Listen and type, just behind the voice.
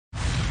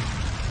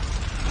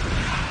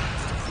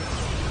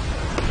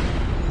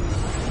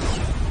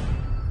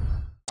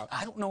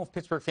I don't know if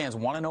Pittsburgh fans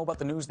want to know about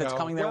the news that's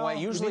coming their way.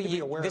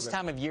 Usually this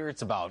time of year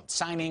it's about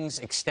signings,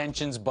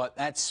 extensions, but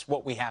that's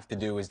what we have to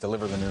do is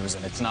deliver the news,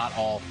 and it's not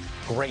all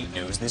great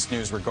news. This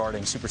news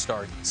regarding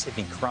superstar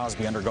Sidney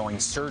Crosby undergoing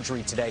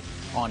surgery today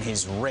on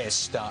his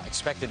wrist,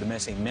 expected to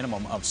miss a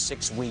minimum of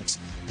 6 weeks.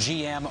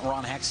 GM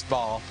Ron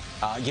Hextall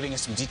giving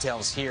us some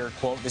details here.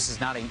 Quote, "This is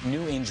not a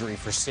new injury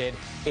for Sid.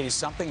 It is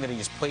something that he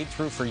has played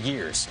through for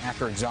years.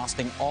 After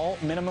exhausting all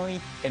minimally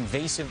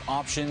invasive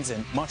options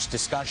and much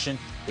discussion,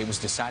 it was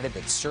decided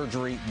that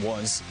surgery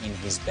was in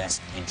his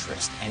best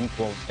interest." End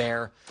quote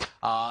there.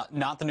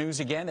 Not the news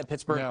again that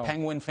Pittsburgh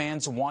Penguin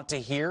fans want to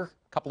hear.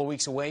 A couple of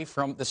weeks away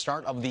from the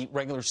start of the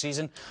regular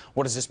season.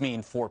 What does this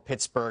mean for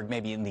Pittsburgh,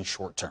 maybe in the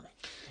short term?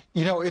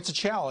 You know, it's a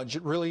challenge.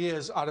 It really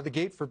is out of the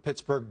gate for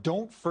Pittsburgh.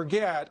 Don't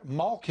forget,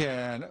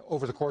 Malkin,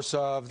 over the course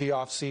of the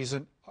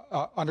offseason,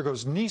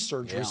 undergoes knee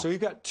surgery. So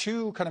you've got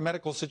two kind of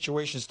medical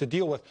situations to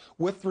deal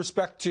with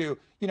respect to,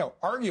 you know,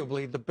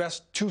 arguably the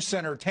best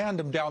two-center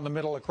tandem down the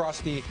middle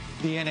across the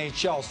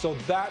NHL. So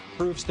that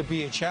proves to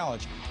be a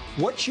challenge.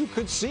 What you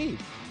could see,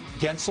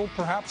 Gensel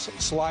perhaps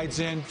slides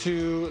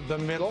into the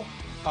middle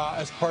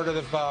as part of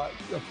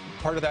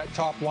that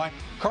top line.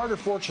 Carter,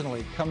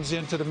 fortunately, comes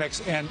into the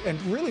mix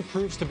and really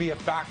proves to be a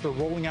factor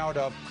rolling out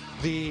of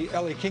the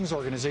LA Kings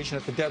organization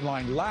at the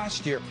deadline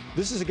last year.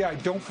 This is a guy,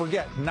 don't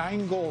forget,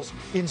 9 goals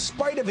in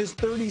spite of his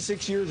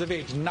 36 years of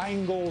age,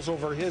 9 goals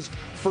over his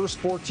first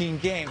 14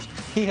 games.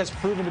 He has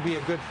proven to be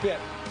a good fit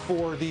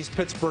for these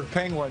Pittsburgh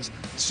Penguins.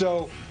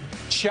 So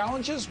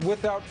challenges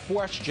without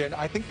question.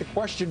 I think the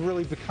question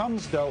really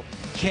becomes, though,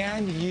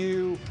 can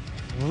you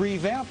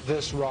revamp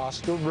this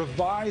roster,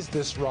 revise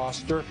this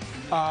roster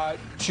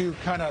to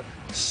kind of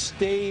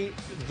stay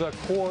the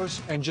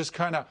course and just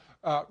kind of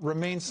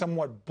remain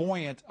somewhat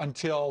buoyant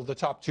until the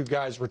top two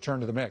guys return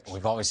to the mix.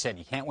 We've always said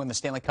you can't win the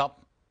Stanley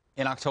Cup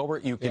in October.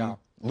 You can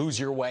lose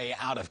your way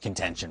out of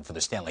contention for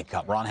the Stanley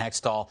Cup. Ron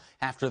Hextall,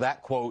 after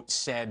that quote,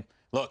 said,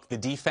 look, the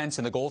defense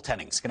and the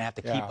goaltending is going to have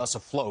to keep us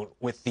afloat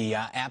with the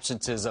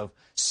absences of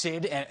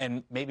Sid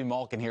and maybe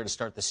Malkin here to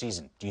start the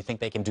season. Do you think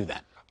they can do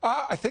that?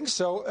 I think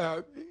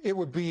so. It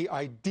would be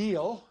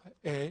ideal,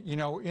 you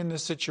know, in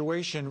this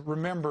situation.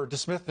 Remember,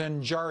 DeSmith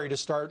and Jarry to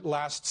start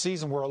last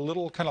season were a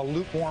little kind of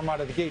lukewarm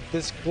out of the gate.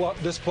 This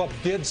club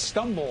did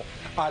stumble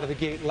out of the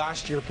gate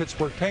last year,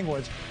 Pittsburgh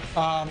Penguins.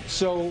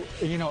 So,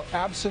 you know,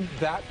 absent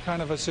that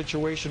kind of a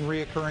situation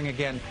reoccurring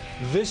again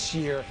this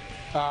year,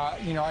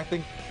 you know, I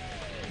think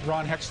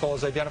Ron Hextall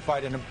has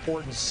identified an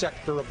important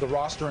sector of the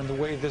roster and the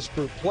way this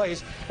group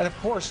plays. And, of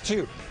course,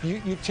 too,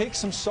 you take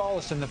some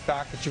solace in the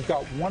fact that you've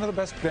got one of the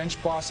best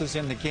bench bosses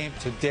in the game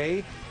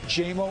today,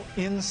 Jamo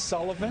in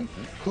Sullivan,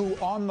 who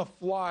on the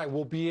fly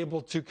will be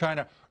able to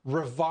kind of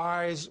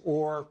revise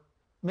or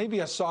maybe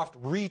a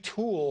soft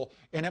retool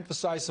and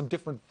emphasize some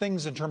different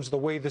things in terms of the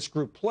way this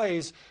group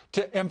plays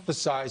to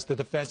emphasize the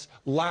defense,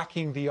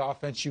 lacking the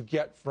offense you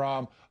get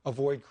from a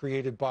void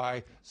created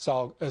by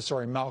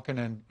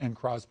Malkin and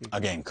Crosby.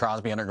 Again,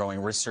 Crosby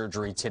undergoing wrist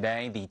surgery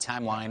today. The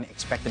timeline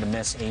expected to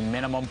miss a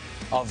minimum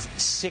of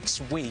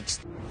 6 weeks.